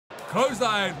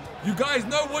Clothesline. You guys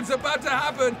know what's about to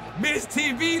happen. Miss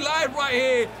TV live right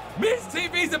here. Miss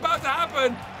TV's about to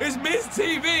happen. It's Miss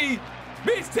TV.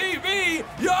 Miss TV.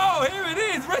 Yo, here it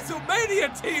is.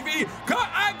 WrestleMania TV. Kurt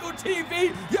Angle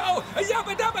TV. Yo,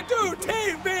 Yabba Dabba Doo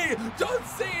TV. John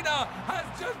Cena has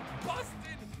just busted.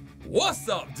 What's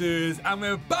up, dudes? And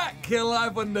we're back here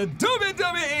live on the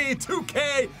WWE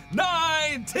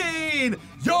 2K19.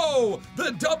 Yo,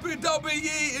 the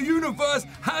WWE Universe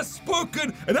has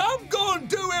spoken, and I'm gonna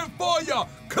do it for ya.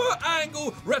 Kurt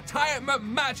Angle retirement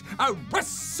match at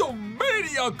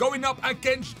WrestleMania going up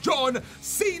against John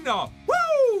Cena.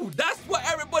 Woo! That's what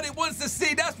everybody wants to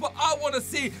see. That's what I want to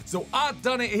see. So I've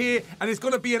done it here, and it's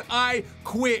gonna be an I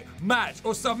Quit match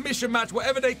or submission match,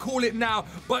 whatever they call it now.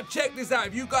 But check this out.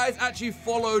 If you guys actually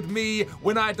followed me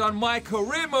when I done my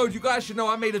career mode, you guys should know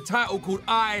I made a title called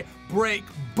I Break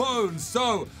Bones.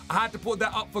 So I had to put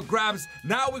that up for grabs.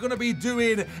 Now we're going to be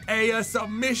doing a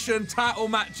submission title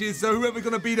matches. So whoever's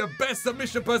going to be the best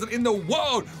submission person in the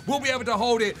world will be able to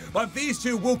hold it. But these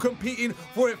two will competing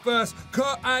for it first.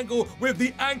 Kurt Angle with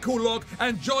the ankle lock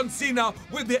and John Cena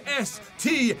with the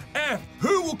STF.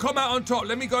 Who will come out on top?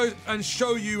 Let me go and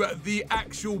show you the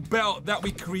actual belt that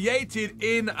we created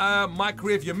in my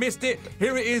career. If you missed it,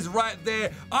 here it is right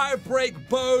there. I Break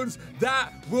Bones.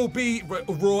 That will be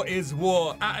Raw is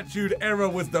War. Attitude Era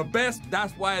was the best.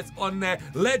 That's why it's on there.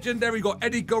 Legendary got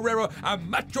Eddie Guerrero and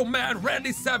Macho Man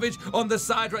Randy Savage on the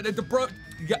side right there.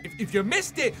 Yeah, if you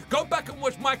missed it, go back and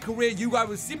watch my career. You guys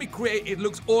will see me create. It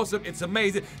looks awesome. It's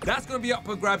amazing. That's gonna be up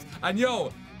for grabs. And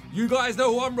yo, you guys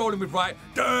know who I'm rolling with, right?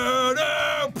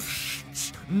 That's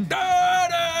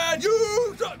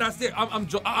it. I'm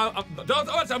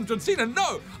John Cena.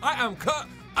 No, I am Kurt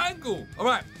Angle. All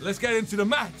right, let's get into the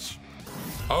match.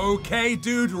 Okay,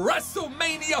 dude,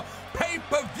 WrestleMania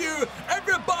pay-per-view.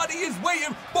 Everybody is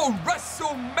waiting for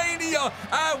WrestleMania,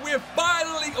 and we're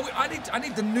finally. I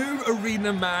need the new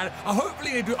arena, man.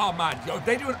 Hopefully they do. Oh man, yo, if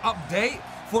they do an update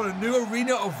for the new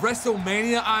arena of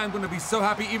WrestleMania, I am gonna be so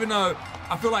happy. Even though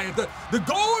I feel like the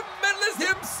gold medalist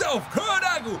himself, Kurt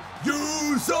Angle,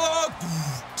 you suck,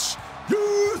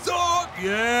 you suck.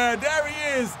 Yeah, there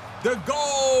he is. The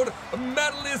gold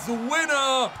medalist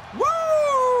winner.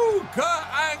 Woo! Kurt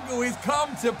Angle is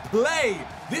come to play.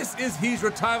 This is his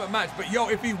retirement match. But yo,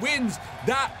 if he wins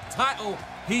that title,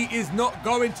 he is not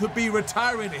going to be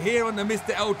retiring here on the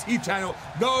Mr. LT channel.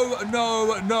 No,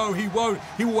 no, no, he won't.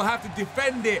 He will have to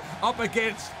defend it up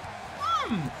against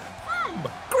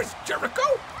Chris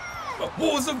Jericho,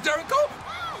 Wars of Jericho.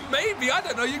 Maybe, I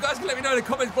don't know. You guys can let me know in the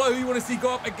comments below who you want to see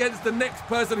go up against the next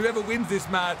person, whoever wins this,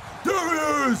 man.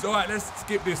 Dudes! All right, let's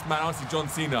skip this, man. I want to see John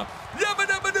Cena. Yabba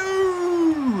dabba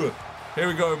doo! Here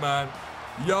we go, man.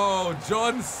 Yo,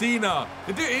 John Cena.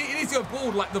 The dude, he needs to go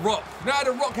bald like The Rock. You know how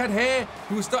The Rock had hair?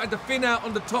 He was starting to thin out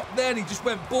on the top there, and he just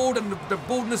went bald, and the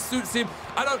baldness suits him.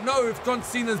 I don't know if John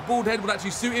Cena's bald head would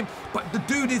actually suit him, but the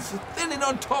dude is thinning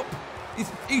on top.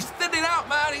 He's thinning out,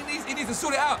 man. He needs to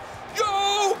sort it out.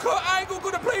 Yo, Kurt Angle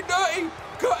gonna play dirty.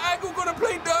 Kurt Angle gonna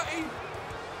play dirty.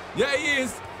 Yeah, he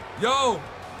is. Yo,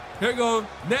 here we go.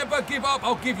 Never give up.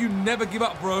 I'll give you never give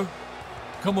up, bro.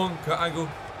 Come on, Kurt Angle.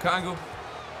 Kurt Angle.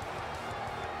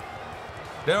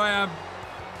 There I am.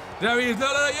 There he is. No,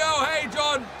 no, no. Yo, hey,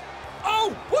 John.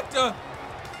 Oh, what the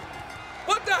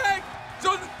heck?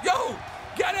 John, yo.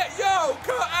 Get it, yo!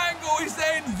 Kurt Angle is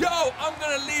saying, yo, I'm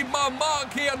gonna leave my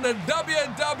mark here on the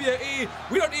WWE.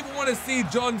 We don't even want to see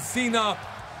John Cena.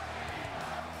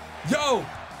 Yo,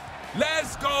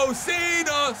 let's go,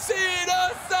 Cena!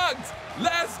 Cena sucks!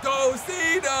 Let's go,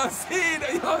 Cena! Cena!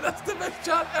 Yo, that's the best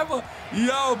chant ever.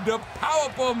 Yo, the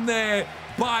powerbomb there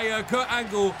by Kurt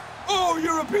Angle. Oh,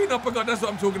 European uppercut, that's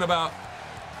what I'm talking about.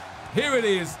 Here it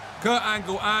is. Kurt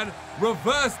Angle and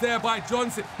reverse there by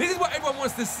Johnson. This is what everyone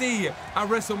wants to see at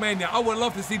WrestleMania. I would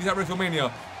love to see this at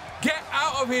WrestleMania. Get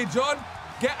out of here, John.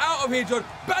 Get out of here, John.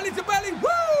 Belly to belly.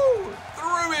 Woo!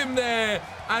 Through him there.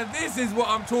 And this is what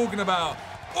I'm talking about.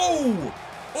 Oh,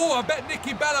 I bet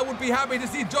Nikki Bella would be happy to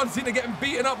see John Cena getting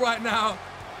beaten up right now.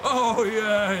 Oh,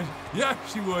 yeah. Yeah,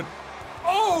 she would.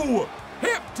 Oh,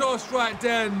 hip toss right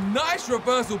there. Nice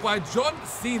reversal by John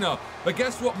Cena. But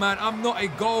guess what, man? I'm not a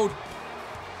gold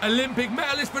Olympic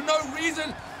medalist for no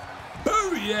reason.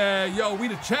 Boo, yeah, yo, we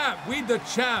the champ. We the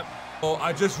champ. Oh,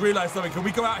 I just realized something. Can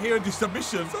we go out here and do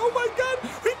submissions? Oh my God,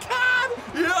 we can.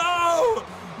 Yo,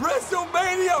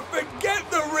 WrestleMania, forget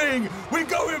the ring. We're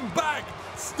going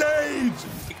backstage.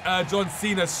 John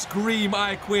Cena scream,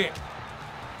 I quit.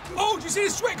 Oh, do you see the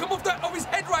sweat come off his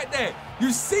head right there?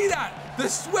 You see that? The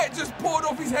sweat just poured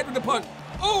off his head with the punch.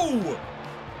 Oh,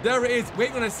 there it is. We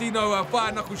ain't gonna see no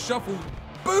fire knuckle shuffle.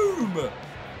 Boom.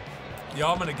 Yeah,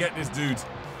 I'm gonna get this dude.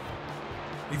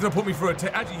 He's gonna put me through a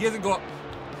actually, he hasn't got.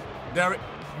 There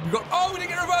we got. Oh, we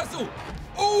didn't get a reversal.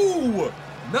 Oh,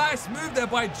 nice move there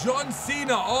by John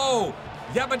Cena. Oh,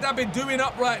 Yabba Dabba doing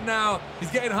up right now.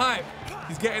 He's getting hype.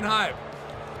 He's getting hype.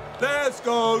 Let's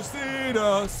go,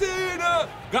 Cena, Cena.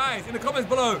 Guys, in the comments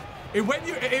below, when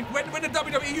the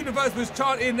WWE Universe was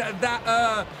chanting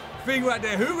that thing right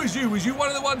there, who was you? Was you one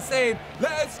of the ones saying,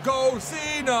 let's go,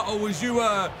 Cena? Or was you,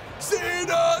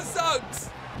 Cena sucks?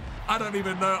 I don't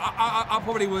even know. I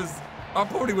probably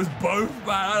was both, man.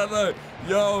 I don't know.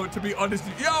 Yo, to be honest,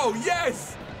 yo,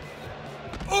 yes.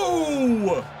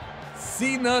 Oh,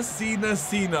 Cena, Cena,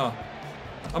 Cena.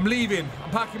 I'm leaving.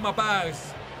 I'm packing my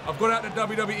bags. I've got out the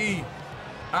WWE.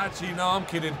 Actually, no, I'm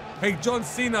kidding. Hey, John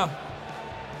Cena.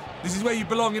 This is where you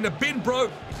belong, in the bin,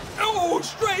 bro. Oh,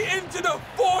 straight into the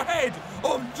forehead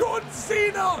of John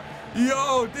Cena.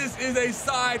 Yo, this is a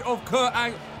side of Kurt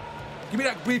Angle. Give me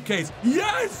that briefcase.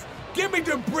 Yes! Give me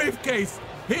the briefcase.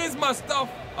 Here's my stuff.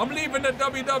 I'm leaving the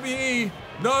WWE.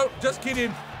 No, just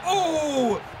kidding.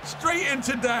 Oh, straight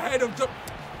into the head of John.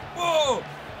 Whoa.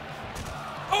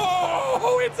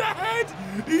 Oh, it's a head.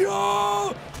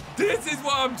 Yo, this is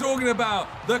what I'm talking about.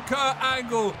 The Kurt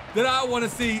Angle that I want to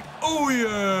see. Oh,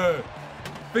 yeah.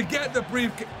 Forget the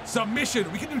briefcase. Submission.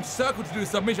 We can do circle to do a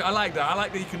submission. I like that. I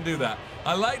like that you can do that.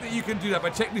 I like that you can do that,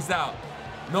 but check this out.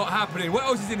 Not happening. What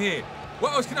else is in here?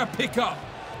 What else can I pick up?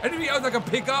 Anything else I can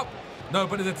pick up? No,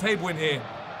 but there's a table in here.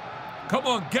 Come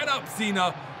on, get up,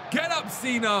 Cena. Get up,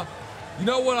 Cena. You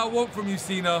know what I want from you,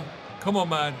 Cena. Come on,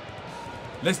 man.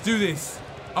 Let's do this.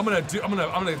 I'm gonna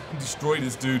destroy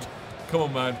this dude. Come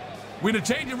on, man. We're in the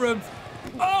changing rooms.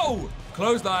 Oh!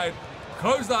 Clothesline.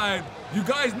 Clothesline. You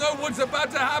guys know what's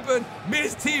about to happen.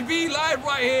 Miss TV live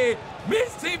right here.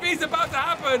 Miss TV's about to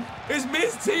happen. It's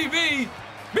Miss TV.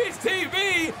 Miss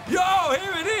TV. Yo,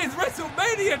 here it is.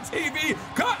 WrestleMania TV.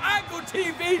 Kurt Angle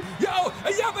TV. Yo,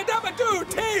 Yabba Dabba Doo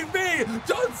TV.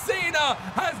 John Cena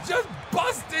has just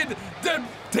busted the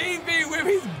TV with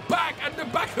his back and the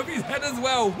back of his head as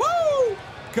well. Woo!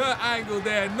 Kurt Angle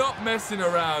there, not messing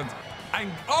around. And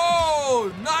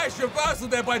oh, nice reversal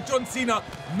there by John Cena,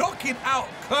 knocking out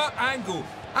Kurt Angle.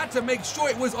 Had to make sure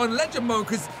it was on legend mode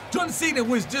because John Cena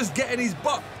was just getting his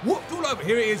butt whooped all over.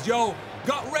 Here it is, yo.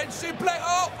 Gut wrench suplex.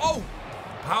 Oh,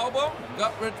 powerbomb.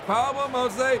 Gut wrench powerbomb, I'll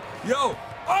say. Yo.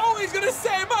 Oh, he's gonna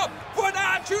set him up for an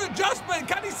attitude adjustment.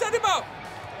 Can he set him up?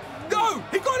 No,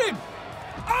 he got him.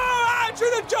 Oh,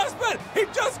 attitude adjustment. He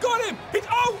just got him.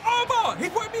 Armbar. He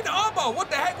put him in the armbar. What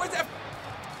the heck was that?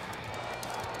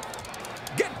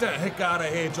 Get the heck out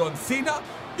of here, John Cena.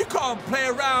 You can't play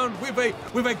around with a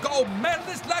gold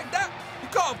medalist like that. You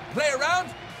can't play around.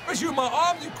 Especially with my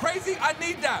arm, you crazy? I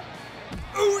need that.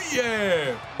 Oh,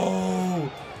 yeah.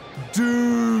 Oh,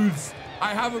 dudes.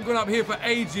 I haven't gone up here for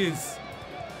ages.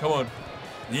 Come on.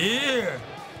 Yeah.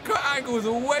 Kurt Angle is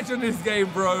a wedge on this game,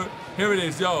 bro. Here it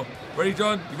is, yo. Ready,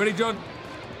 John? You ready, John?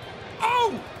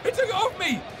 Oh, he took it off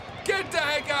me. Get the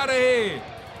heck out of here.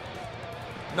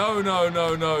 No,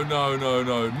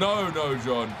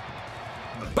 John.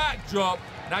 Backdrop.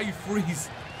 Now you freeze.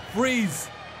 Freeze.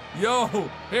 Yo,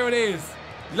 here it is.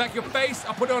 You like your face?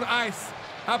 I'll put it on ice.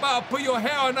 How about I put your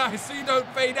hair on ice so you don't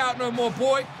fade out no more,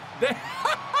 boy?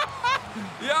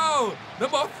 Yo, no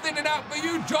more thinning out for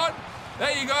you, John.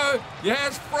 There you go. Your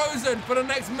hair's frozen for the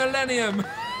next millennium.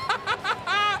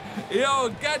 Yo,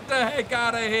 get the heck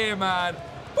out of here, man.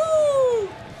 Woo!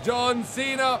 John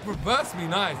Cena. Reverse me.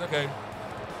 Nice. Okay.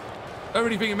 Don't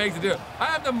really think it makes a deal.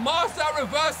 I am the master at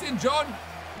reversing, John.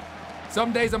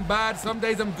 Some days I'm bad. Some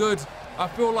days I'm good. I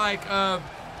feel like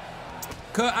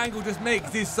Kurt Angle just makes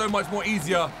this so much more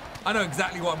easier. I know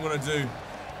exactly what I'm going to do.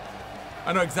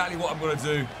 I know exactly what I'm going to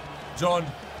do.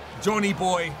 Johnny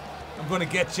boy, I'm going to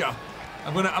get you.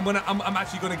 I'm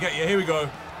actually going to get you. Here we go.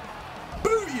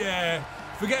 Booyah!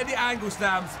 Forget the angle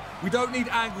slams. We don't need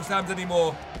angle slams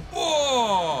anymore.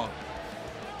 Oh!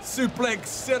 Suplex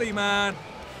City, man.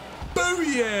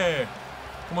 Booyah!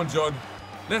 Come on, John.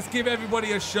 Let's give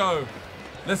everybody a show.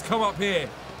 Let's come up here.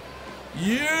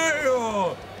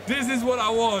 Yeah! This is what I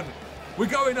want. We're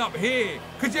going up here.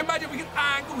 Could you imagine we could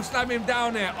angle slam him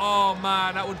down there? Oh,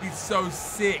 man, that would be so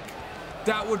sick.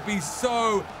 That would be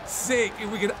so sick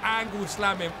if we could angle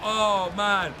slam him. Oh,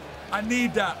 man. I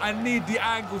need that. I need the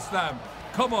angle slam.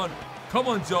 Come on. Come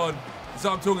on, John. That's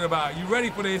what I'm talking about. You ready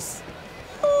for this?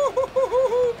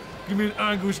 Give me an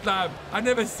angle slam. I've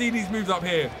never seen these moves up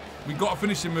here. We got a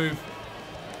finishing move.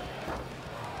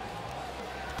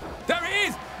 There it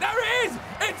is. There it is.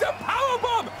 It's a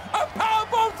powerbomb. A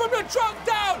powerbomb from the truck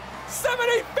down.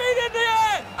 70 feet in the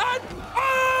air. And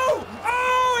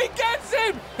oh, he gets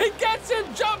him. He gets him.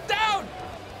 Jump down.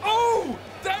 Oh,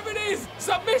 there it is.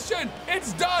 submission.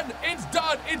 It's done. It's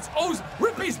done. It's also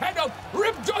rip his head off.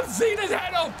 Rip John Cena's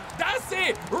head off. That's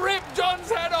it. Rip John's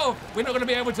head off. We're not going to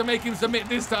be able to make him submit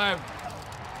this time.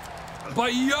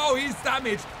 But yo, he's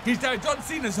damaged. He's damaged. John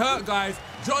Cena's hurt, guys.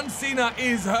 John Cena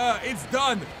is hurt. It's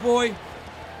done, boy.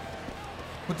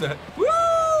 What the heck? Woo!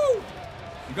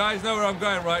 You guys know where I'm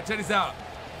going, right? Check this out.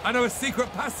 I know a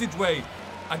secret passageway.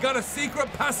 I got a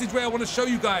secret passageway I want to show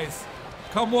you guys.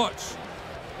 Come watch.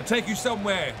 I'll take you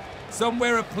somewhere.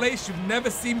 Somewhere, a place you've never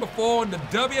seen before in the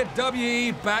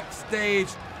WWE backstage.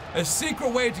 A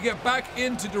secret way to get back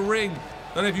into the ring.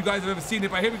 Don't know if you guys have ever seen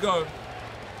it, but here we go.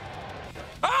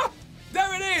 Ah!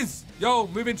 There it is! Yo,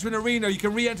 move into an arena. You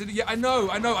can re-enter the... I know.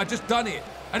 I just done it.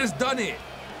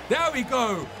 There we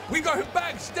go. We go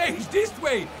backstage this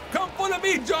way. Come follow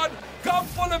me, John. Come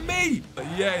follow me.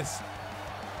 Yes.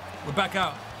 We're back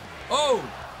out. Oh.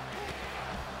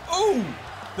 Oh.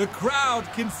 The crowd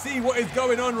can see what is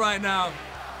going on right now.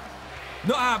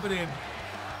 Not happening.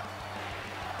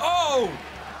 Oh.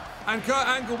 And Kurt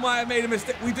Angle might have made a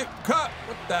mistake. Kurt,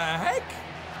 what the heck?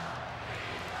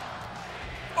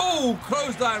 Oh,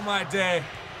 clothesline right there.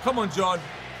 Come on, John.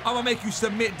 I'm gonna make you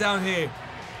submit down here.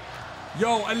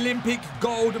 Yo, Olympic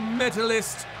gold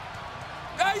medalist.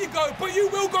 There you go, but you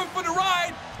will go for the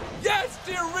ride. Yes,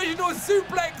 the original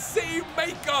Suplex City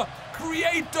maker,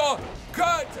 creator,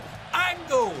 Kurt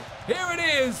Angle. Here it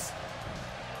is.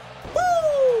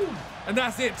 Woo! And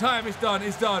that's it, time, it's done,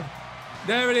 it's done.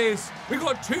 There it is. We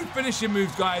got 2 finishing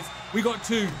moves, guys. We got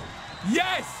 2.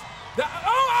 Yes!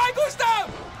 Oh, angle stab!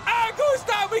 Angle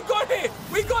stab, we got it!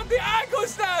 We got the angle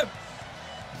stab!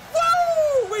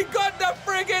 Woo! We got the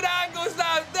friggin' angle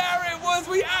stab! There it was!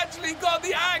 We actually got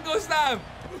the angle stab!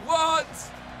 What?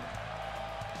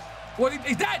 What?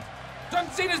 He's dead! John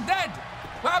Cena's dead!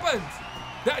 What happened?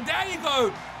 There you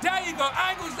go! There you go!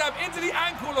 Angle stab into the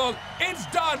ankle lock! It's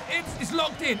done! It's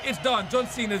locked in! It's done! John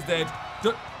Cena's dead.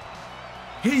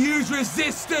 He used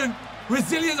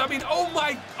resilience! I mean, oh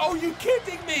my... Oh, you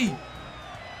kidding me?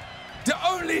 The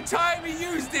only time he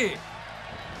used it!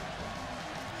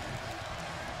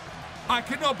 I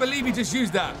cannot believe he just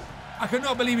used that. I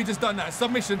cannot believe he just done that.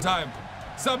 Submission time.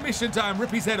 Submission time.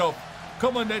 Rip his head off.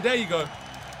 Come on, there you go.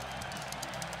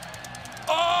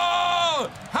 Oh!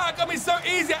 How come it's so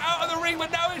easy out of the ring, but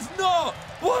now it's not?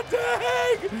 What the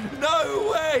heck?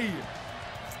 No way.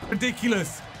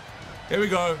 Ridiculous. Here we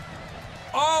go.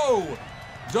 Oh!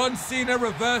 John Cena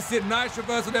reversed it. Nice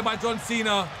reversal there by John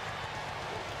Cena.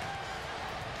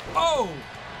 Oh!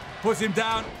 Puts him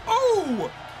down. Oh!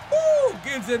 Ooh,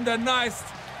 gives him the nice.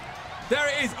 There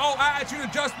it is. Oh, attitude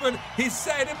adjustment. He's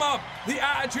setting him up. The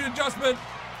attitude adjustment.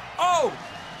 Oh.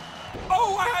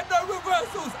 Oh, I had no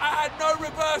reversals. I had no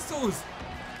reversals.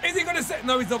 Is he going to set?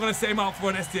 No, he's not going to set him up for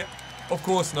an STF. Of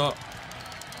course not.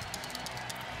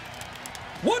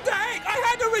 What the heck? I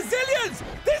had the resilience.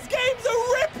 This game's a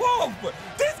rip-off.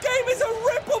 This game is a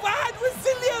rip-off. I had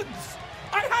resilience.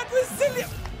 I had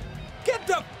resilience. Get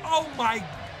the... Oh, my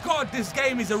God, this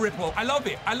game is a rip-off. I love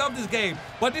it. I love this game.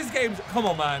 But this game's... Come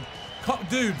on, man.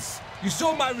 Dudes, you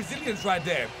saw my resilience right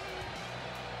there.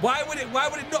 Why would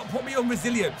it not put me on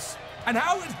resilience? And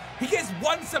how is... He gets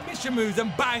 1 submission moves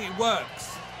and bang, it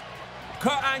works.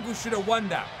 Kurt Angle should have won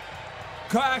that.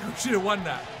 Kurt Angle should have won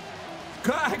that.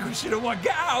 Kurt Angle should have won.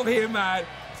 Get out of here, man.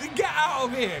 Get out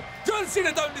of here. John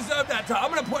Cena don't deserve that time.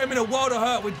 I'm going to put him in a world of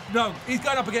hurt with... No, he's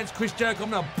going up against Chris Jericho. I'm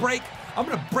going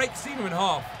to break Cena in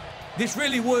half. This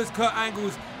really was Kurt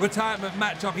Angle's retirement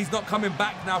matchup. He's not coming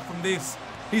back now from this.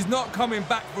 He's not coming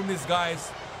back from this,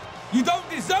 guys. You don't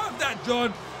deserve that,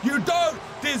 John. You don't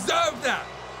deserve that.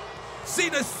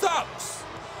 Cena sucks.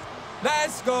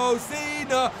 Let's go,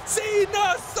 Cena.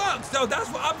 Cena sucks. No, that's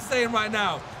what I'm saying right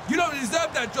now. You don't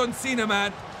deserve that, John Cena,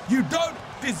 man. You don't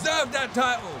deserve that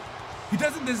title. He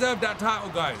doesn't deserve that title,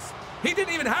 guys. He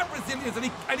didn't even have resilience,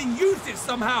 and he used it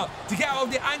somehow to get out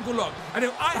of the ankle lock. And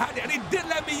then I had it, and he didn't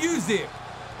let me use it.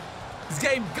 This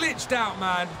game glitched out,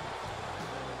 man.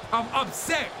 I'm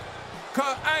upset.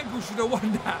 Kurt Angle should have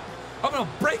won that. I'm going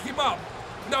to break him up.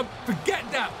 No, forget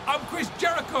that. I'm Chris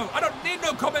Jericho. I don't need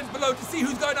no comments below to see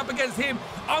who's going up against him.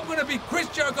 I'm going to be Chris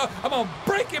Jericho. I'm going to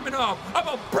break him in half. I'm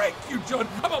going to break you, John.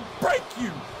 I'm going to break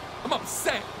you. I'm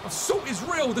upset. The salt is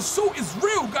real. The salt is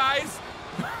real, guys.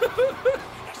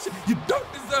 You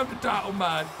don't deserve the title,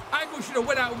 man. Angle should have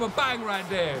went out with a bang right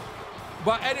there.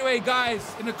 But anyway,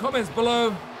 guys, in the comments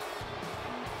below,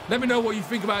 let me know what you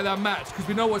think about that match, because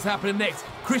we know what's happening next.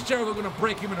 Chris Jericho going to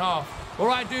break him in half. All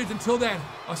right, dudes, until then,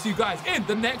 I'll see you guys in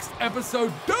the next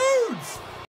episode. Dudes!